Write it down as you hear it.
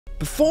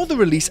Before the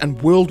release and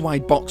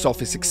worldwide box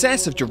office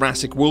success of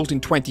Jurassic World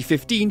in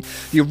 2015,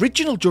 the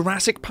original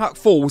Jurassic Park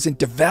 4 was in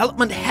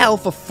development hell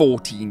for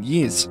 14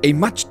 years. A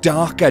much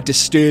darker,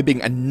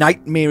 disturbing and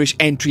nightmarish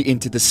entry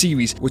into the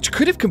series, which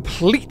could have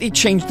completely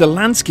changed the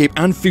landscape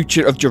and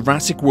future of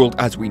Jurassic World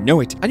as we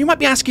know it. And you might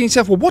be asking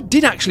yourself, well, what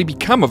did actually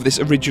become of this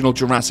original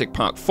Jurassic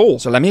Park 4?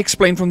 So let me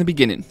explain from the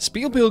beginning.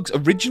 Spielberg's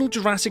original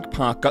Jurassic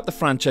Park got the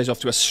franchise off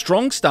to a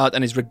strong start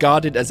and is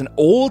regarded as an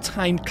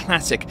all-time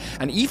classic,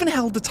 and even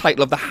held the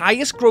title of the highest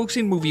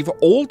grossing movie of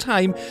all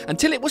time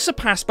until it was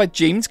surpassed by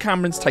James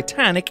Cameron's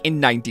Titanic in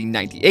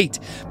 1998,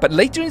 but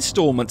later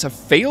installments have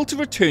failed to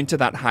return to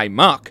that high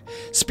mark.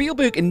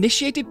 Spielberg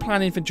initiated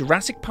planning for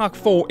Jurassic Park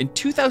 4 in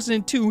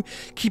 2002,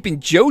 keeping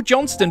Joe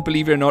Johnston,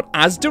 believe it or not,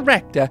 as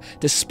director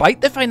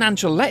despite the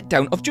financial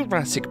letdown of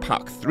Jurassic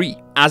Park 3.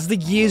 As the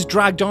years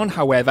dragged on,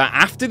 however,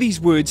 after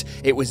these words,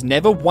 it was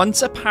never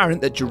once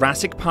apparent that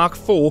Jurassic Park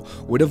 4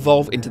 would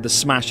evolve into the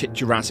smash hit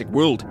Jurassic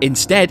World.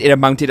 Instead, it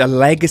amounted a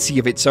legacy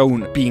of its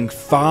own, being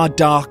far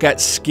darker,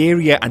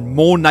 scarier and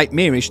more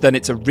nightmarish than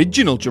its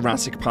original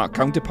Jurassic Park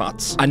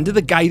counterparts. Under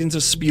the guidance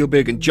of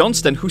Spielberg and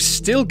Johnston, who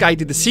still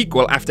guided the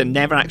sequel after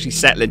never actually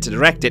settling to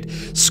direct it,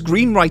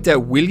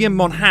 screenwriter William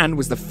Monahan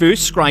was the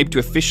first scribe to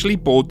officially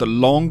board the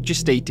long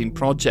gestating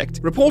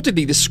project.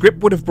 Reportedly, the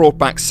script would have brought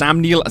back Sam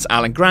Neill as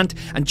Alan Grant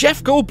and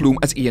Jeff Goldblum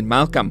as Ian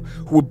Malcolm,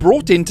 who were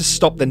brought in to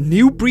stop the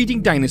new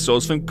breeding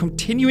dinosaurs from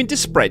continuing to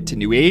spread to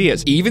new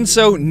areas. Even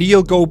so,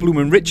 Neil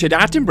Goldblum and Richard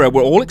Attenborough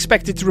were all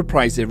expected to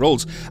reprise their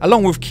roles,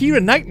 along with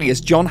Keira Knightley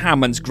as John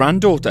Hammond's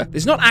granddaughter.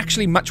 There's not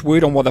actually much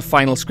word on what the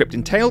final script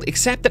entailed,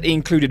 except that it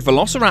included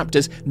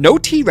velociraptors, no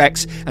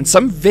T-Rex, and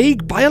some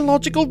vague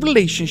biological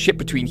relationship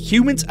between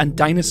humans and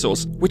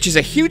dinosaurs, which is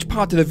a huge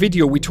part of the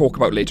video we talk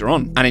about later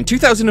on. And in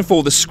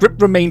 2004, the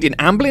script remained in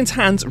Amblin's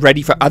hands,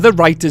 ready for other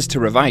writers to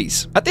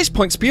revise. At this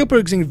point,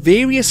 Spielberg's in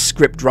various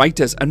script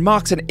writers and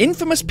marks an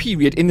infamous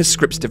period in the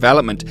script's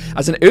development,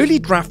 as an early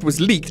draft was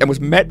leaked and was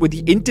met with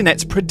the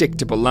internet's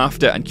predictable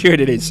laughter, and here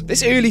it is.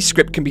 This early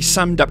script can be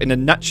summed up in a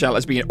nutshell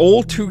as being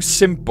all too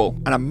simple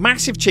and a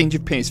massive change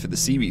of pace for the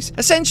series.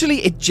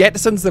 Essentially, it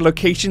jettisons the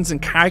locations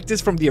and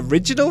characters from the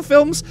original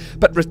films,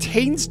 but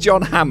retains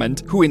John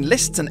Hammond, who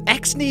enlists an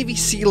ex-Navy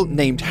SEAL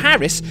named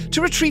Harris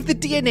to retrieve the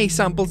DNA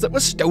samples that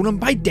were stolen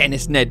by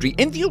Dennis Nedry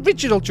in the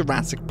original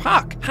Jurassic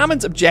Park.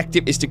 Hammond's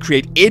objective is to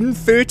create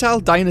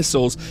infertile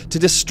dinosaurs to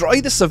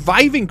destroy the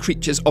surviving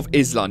creatures of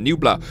Isla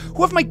Nublar,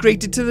 who have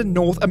migrated to the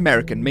North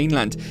American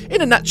mainland.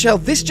 In a nutshell,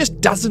 this just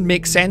doesn't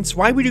make sense.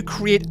 Why would you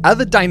create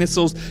other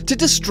dinosaurs to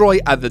destroy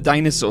other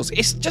dinosaurs?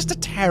 It's just a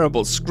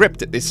terrible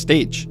script at this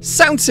stage.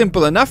 Sounds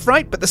simple enough,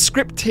 right? But the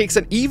script takes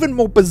an even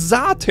more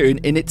bizarre turn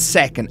in its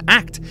second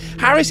act.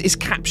 Harris is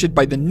captured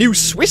by the new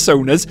Swiss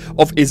owners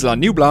of Isla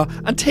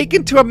Nublar and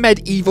taken to a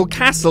medieval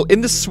castle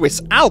in the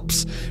Swiss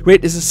Alps, where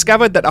it is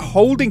discovered that a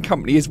holding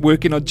company is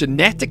working on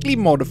genetically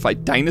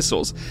modified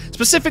dinosaurs,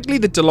 specifically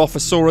the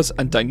Dilophosaurus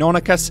and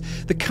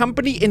Deinonychus. The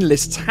company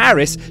enlists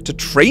Harris to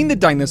train the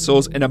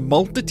dinosaurs in a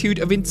multitude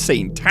of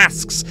insane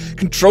tasks,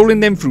 controlling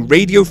them through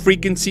radio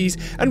frequencies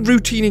and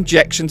routine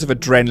injections of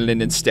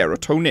adrenaline and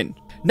serotonin.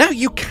 Now,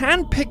 you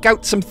can pick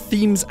out some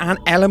themes and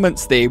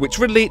elements there which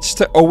relates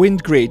to Owen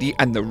Grady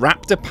and the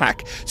Raptor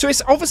pack, so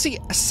it's obviously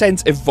a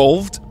sense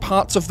evolved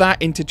parts of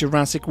that into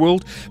Jurassic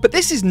World, but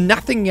this is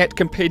nothing yet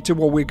compared to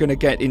what we're going to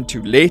get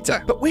into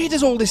later. But where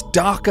does all this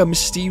darker,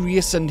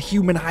 mysterious and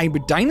human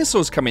hybrid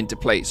dinosaurs come into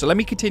play? So let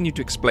me continue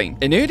to explain.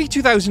 In early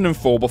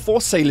 2004,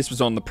 before Salis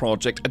was on the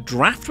project, a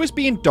draft was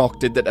being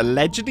doctored that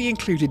allegedly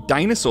included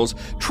dinosaurs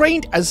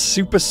trained as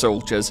super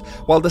soldiers,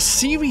 while the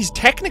series'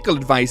 technical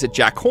advisor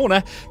Jack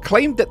Horner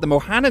claimed that the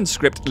Monahan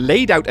script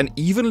laid out an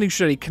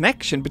evolutionary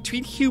connection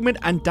between human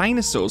and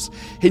dinosaurs,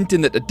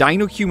 hinting that the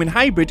Dino-Human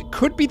hybrid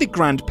could be the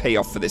grand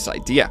payoff for this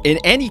idea. In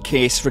any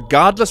case,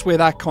 regardless where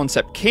that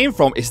concept came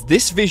from, is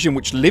this vision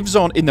which lives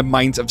on in the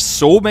minds of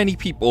so many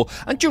people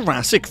and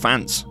Jurassic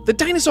fans. The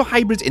dinosaur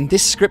hybrids in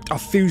this script are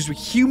fused with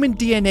human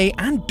DNA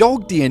and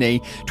dog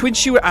DNA to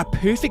ensure a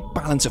perfect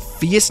balance of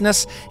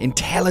fierceness,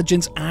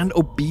 intelligence and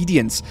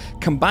obedience,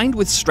 combined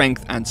with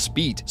strength and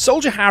speed.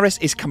 Soldier Harris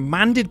is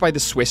commanded by the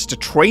Swiss to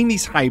train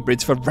these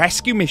hybrids for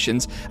rescue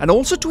missions and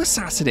also to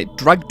assassinate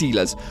drug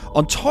dealers.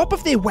 On top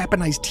of their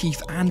weaponized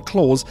teeth and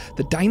claws,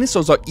 the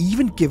dinosaurs are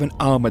even given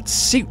armored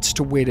suits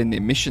to wear in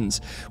their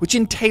missions, which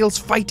entails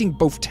fighting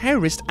both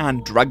terrorists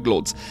and drug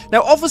lords.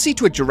 Now, obviously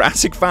to a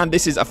Jurassic fan,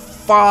 this is a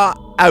far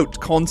out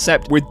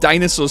concept with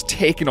dinosaurs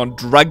taking on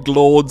drug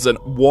lords and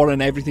war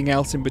and everything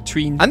else in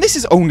between. And this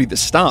is only the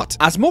start.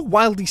 As more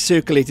widely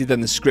circulated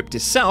than the script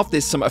itself,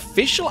 there's some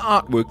official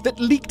artwork that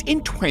leaked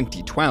in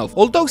 2012.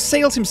 Although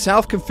Sayles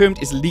himself confirmed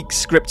his leaked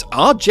scripts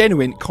are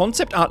genuine,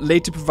 concept art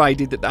later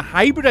provided that the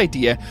hybrid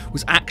idea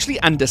was actually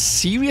under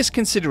serious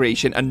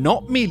consideration and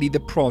not merely the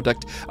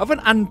product of an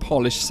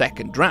unpolished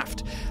second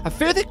draft. A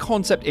further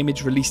concept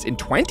image released in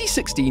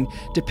 2016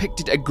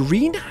 depicted a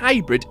green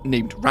hybrid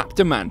named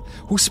Raptor Man,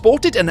 who sported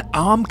wanted an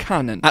arm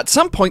cannon. At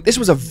some point, this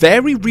was a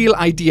very real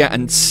idea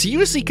and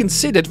seriously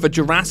considered for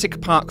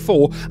Jurassic Park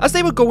 4 as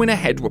they were going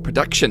ahead with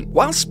production.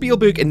 While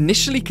Spielberg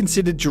initially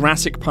considered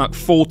Jurassic Park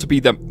 4 to be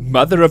the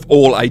mother of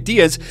all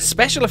ideas,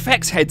 special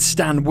effects head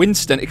Stan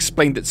Winston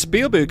explained that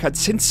Spielberg had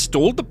since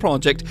stalled the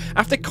project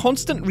after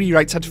constant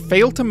rewrites had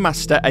failed to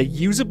muster a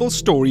usable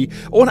story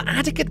or an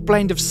adequate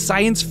blend of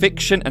science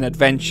fiction and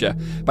adventure.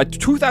 By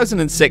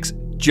 2006,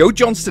 Joe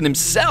Johnston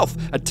himself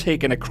had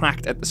taken a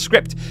crack at the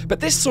script, but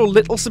this saw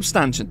little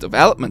substantial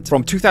development.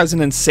 From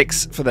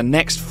 2006, for the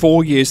next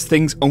 4 years,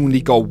 things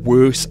only got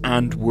worse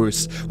and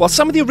worse. While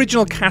some of the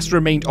original cast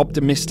remained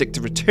optimistic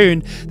to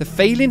return, the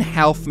failing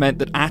health meant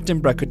that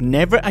Attenborough could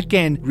never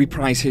again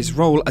reprise his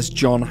role as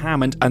John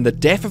Hammond, and the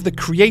death of the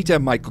creator,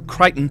 Michael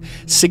Crichton,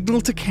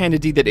 signaled to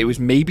Kennedy that it was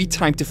maybe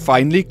time to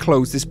finally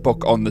close this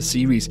book on the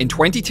series. In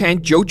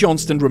 2010, Joe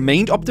Johnston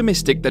remained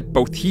optimistic that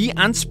both he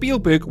and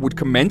Spielberg would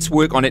commence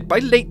work on it by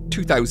late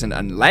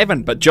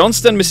 2011, but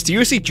Johnston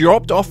mysteriously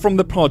dropped off from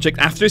the project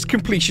after his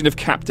completion of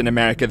Captain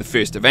America: The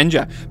First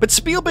Avenger. But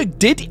Spielberg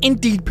did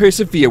indeed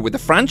persevere with the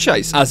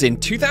franchise, as in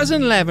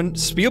 2011,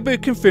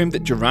 Spielberg confirmed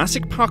that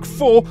Jurassic Park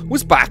 4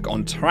 was back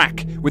on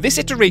track, with this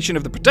iteration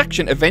of the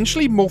production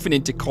eventually morphing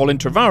into Colin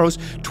Trevorrow's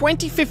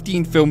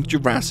 2015 film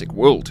Jurassic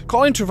World.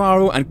 Colin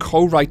Trevorrow and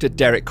co-writer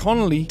Derek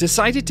Connolly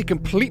decided to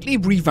completely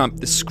revamp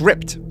the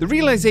script. The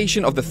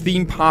realization of the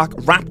theme park,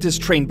 raptors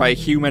trained by a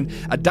human,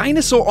 a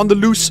dinosaur on the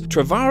loose,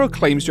 Trevorrow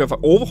claims to have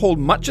overhauled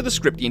much of the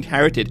script he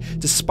inherited.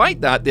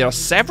 Despite that, there are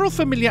several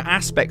familiar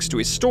aspects to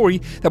his story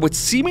that would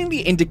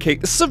seemingly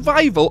indicate the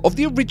survival of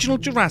the original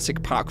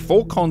Jurassic Park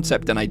 4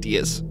 concept and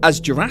ideas.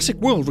 As Jurassic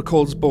World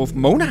recalls both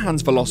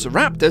Monahan's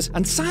velociraptors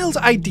and Seil's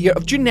idea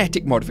of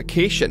genetic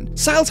modification.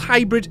 Seil's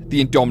hybrid,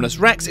 the indominus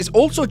rex, is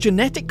also a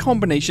genetic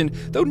combination,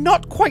 though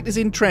not quite as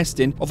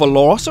interesting, of a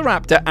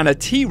velociraptor and a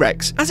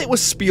T-Rex. As it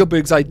was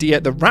Spielberg's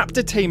idea, the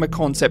raptor tamer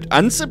concept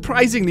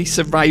unsurprisingly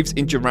survives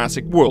in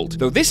Jurassic World,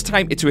 though this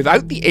time it's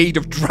without the aid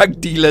of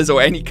drug dealers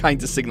or any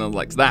kind of signal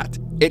like that.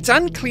 It's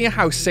unclear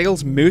how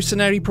Seil's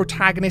mercenary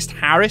protagonist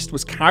Harris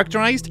was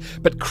characterized,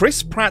 but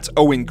Chris Pratt's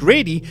Owen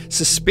Grady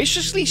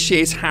suspiciously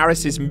shares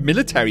Harris's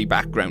military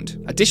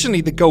background.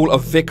 Additionally, the goal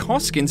of Vic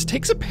Hoskins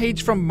takes a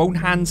page from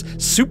Monahan's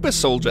super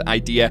soldier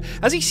idea,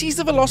 as he sees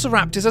the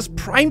velociraptors as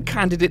prime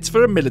candidates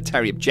for a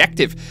military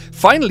objective.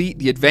 Finally,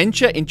 the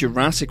adventure in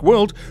Jurassic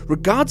World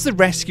regards the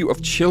rescue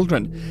of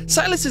children.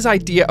 Silas's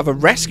idea of a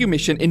rescue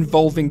mission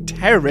involving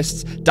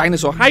terrorists,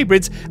 dinosaur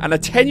hybrids, and a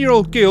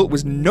 10-year-old girl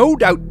was no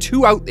doubt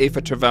too out there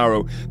for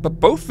Trevorrow, but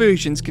both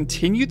versions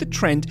continue the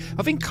trend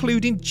of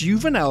including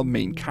juvenile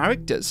main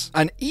characters.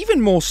 And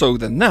even more so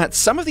than that,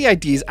 some of the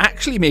ideas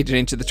actually made it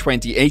into the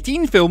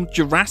 2018 film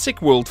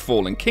Jurassic World: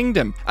 Fallen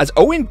Kingdom, as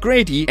Owen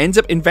Grady ends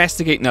up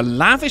investigating a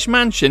lavish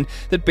mansion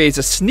that bears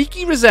a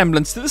sneaky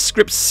resemblance to the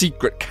script's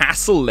secret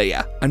castle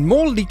lair. And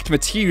more leaked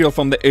material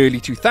from the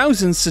early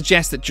 2000s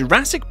suggests that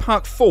Jurassic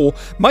Park 4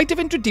 might have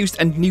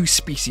introduced a new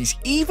species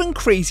even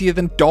crazier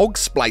than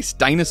dog-spliced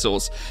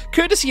dinosaurs,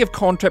 courtesy of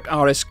concept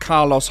artist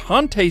Carlos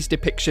Hante's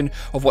depiction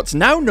of what's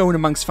now known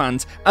amongst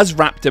fans as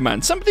Raptor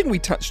Man, something we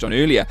touched on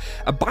earlier,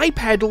 a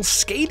bipedal,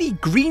 scaly,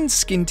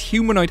 green-skinned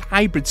humanoid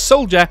hybrid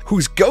soldier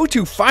whose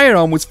go-to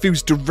firearm was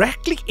fused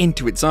directly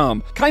into its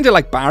arm. Kinda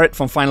like Barrett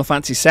from Final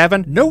Fantasy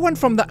VII, no one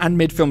from the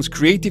Unmade Films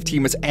creative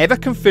team has ever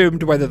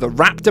confirmed whether the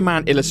Raptor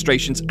Man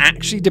illustrations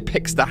actually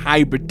depicts the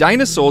hybrid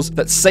dinosaurs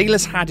that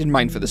Salas had in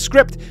mind for the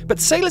script, but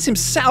Salas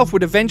himself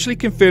would eventually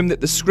confirm that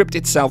the script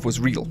itself was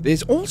real.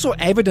 There's also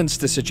evidence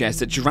to suggest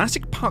that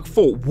Jurassic Park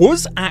 4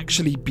 was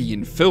actually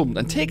being filmed,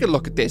 and take a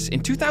look at this. In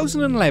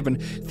 2011,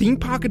 Theme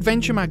Park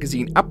Adventure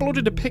magazine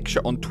uploaded a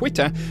picture on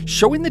Twitter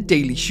showing the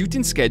daily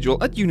shooting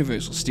schedule at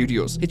Universal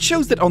Studios. It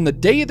shows that on the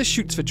day of the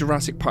shoots for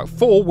Jurassic Park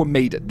 4 were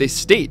made at this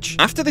stage.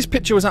 After this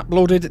picture was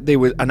uploaded, there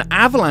was an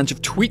avalanche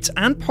of tweets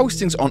and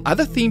postings on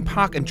other theme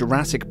park and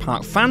Jurassic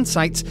Park fan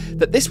sites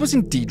that this was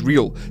indeed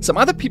real. Some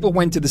other people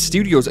went to the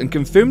studios and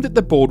confirmed that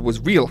the board was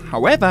real.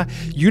 However,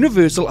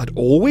 Universal had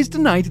always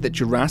denied that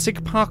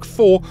Jurassic Park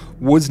 4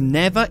 was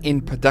never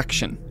in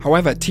production.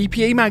 However,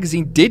 TPA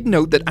magazine did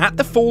note that at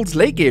the Falls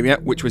Lake area,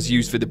 which was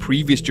used for the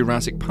previous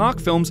Jurassic Park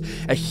films,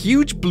 a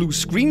huge blue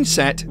screen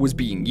set was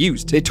being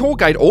used. Their tour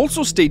guide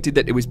also stated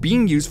that it was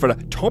being used for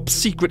a top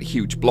secret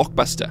huge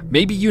blockbuster.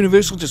 Maybe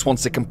Universal just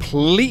wants to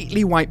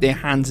completely wipe their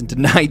hands and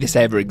deny this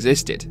ever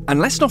existed. And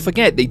let's not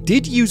forget, they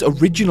did use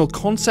original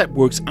concept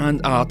works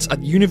and arts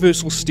at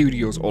Universal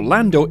Studios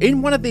Orlando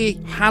in one of their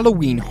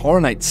Halloween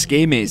Horror Nights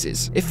scare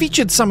mazes. It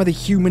featured some of the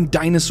human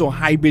dinosaur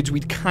hybrids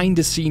we'd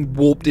kinda seen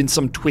warped in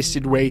some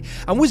twisted way,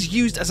 and was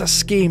used as a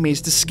scare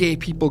maze to scare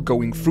people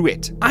going through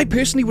it. I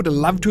personally would have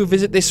loved to have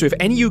visited this, so if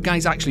any of you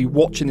guys actually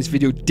watching this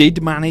video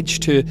did manage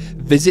to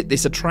visit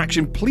this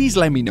attraction, please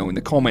let me know in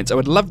the comments. I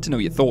would love to know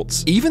your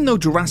thoughts. Even though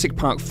Jurassic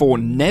Park 4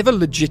 never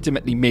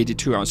legitimately made it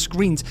to our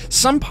screens,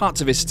 some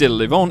parts of it still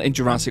live on in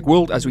Jurassic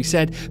World, as we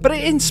said, but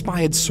it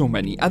inspired so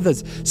many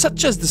others,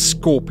 such as the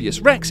Scorpius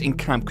Rex in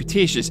Camp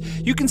Cretaceous.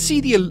 You can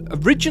see the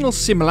original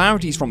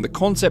similarities from the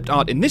concept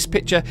art in this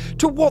picture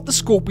to what the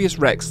Scorpius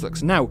Rex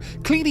looks now,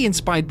 clearly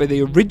inspired inspired by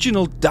the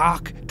original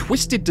dark,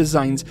 twisted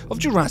designs of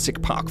Jurassic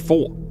Park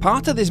 4.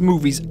 Part of this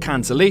movie's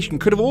cancellation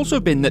could have also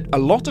been that a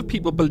lot of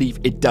people believe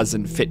it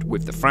doesn't fit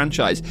with the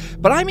franchise,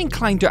 but I'm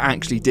inclined to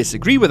actually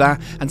disagree with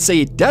that and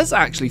say it does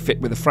actually fit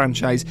with the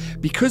franchise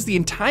because the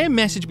entire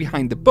message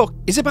behind the book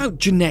is about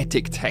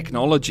genetic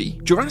technology.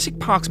 Jurassic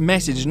Park's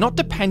message is not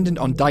dependent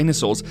on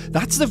dinosaurs.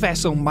 That's the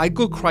vessel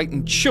Michael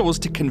Crichton chose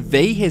to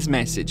convey his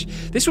message.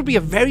 This would be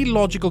a very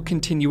logical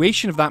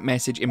continuation of that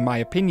message in my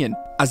opinion,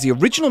 as the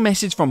original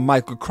message from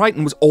Michael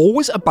Crichton was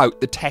always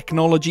about the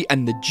technology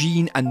and the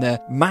gene and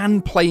the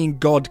man playing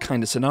God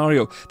kind of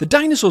scenario. The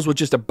dinosaurs were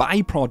just a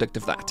byproduct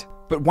of that.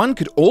 But one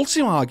could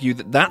also argue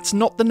that that's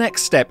not the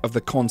next step of the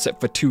concept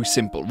for two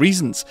simple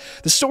reasons.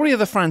 The story of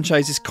the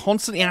franchise is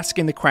constantly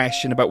asking the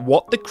question about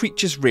what the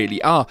creatures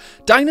really are,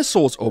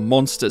 dinosaurs or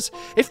monsters.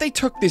 If they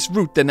took this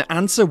route, then the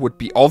answer would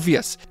be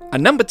obvious.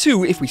 And number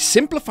two, if we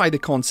simplify the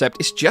concept,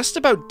 it's just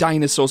about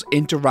dinosaurs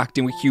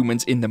interacting with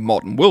humans in the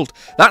modern world.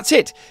 That's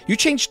it. You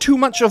change too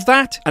much of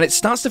that, and it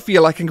starts to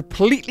feel like a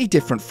completely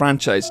different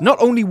franchise.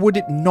 Not only would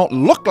it not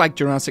look like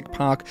Jurassic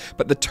Park,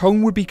 but the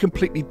tone would be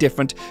completely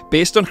different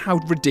based on how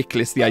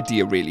ridiculous the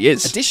idea really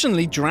is.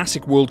 Additionally,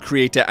 Jurassic World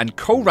creator and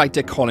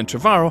co-writer Colin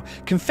Trevorrow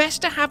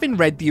confessed to having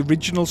read the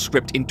original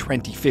script in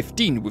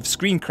 2015 with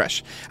Screen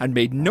Crush and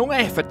made no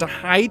effort to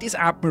hide his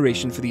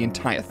admiration for the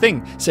entire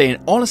thing, saying,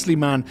 "Honestly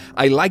man,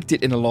 I liked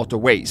it in a lot of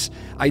ways.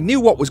 I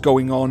knew what was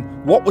going on.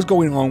 What was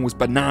going on was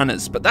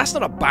bananas, but that's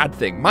not a bad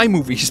thing. My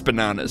movie is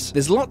bananas.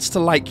 There's lots to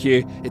like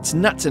here. It's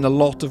nuts in a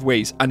lot of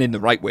ways and in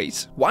the right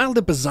ways." While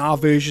the bizarre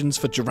versions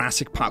for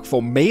Jurassic Park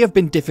 4 may have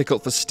been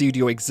difficult for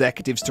studio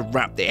executives to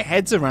wrap their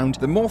heads around,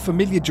 the more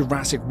familiar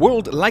Jurassic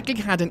World likely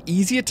had an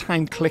easier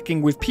time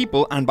clicking with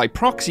people and by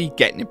proxy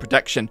getting in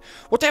production.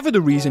 Whatever the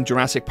reason,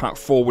 Jurassic Park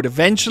 4 would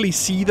eventually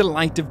see the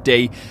light of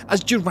day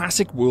as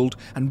Jurassic World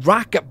and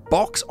rack up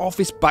box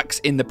office bucks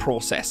in the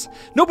process.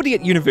 Nobody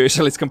at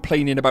Universal is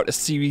complaining about a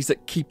series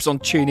that keeps on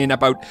churning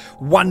about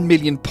 1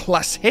 million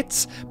plus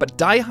hits, but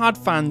die-hard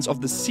fans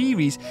of the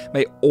series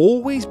may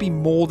always be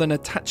more than a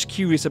touch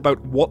curious about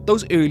what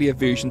those earlier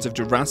versions of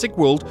Jurassic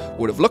World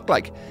would have looked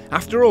like.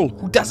 After all,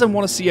 who doesn't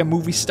want to see a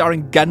movie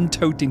starring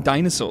gun-toting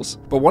dinosaurs?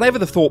 But whatever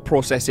the thought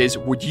process is,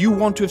 would you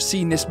want to have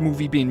seen this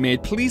movie being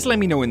made? Please let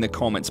me know in the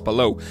comments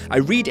below. I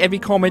read every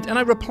comment and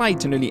I reply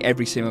to nearly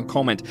every single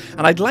comment.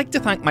 And I'd like to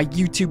thank my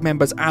YouTube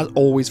members as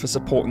always for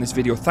supporting this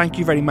video. Thank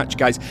you very much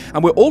guys.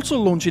 And we're also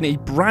launching a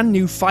brand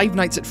new Five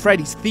Nights at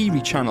Freddy's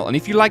theory channel. And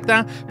if you like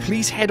that,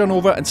 please head on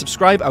over and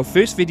subscribe. Our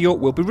first video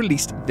will be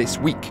released this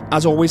week.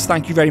 As always,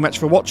 thank you very much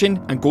for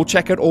watching and go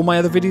check out all my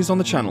other videos on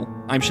the channel.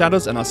 I'm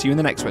Shadows and I'll see you in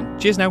the next one.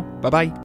 Cheers now. Bye bye.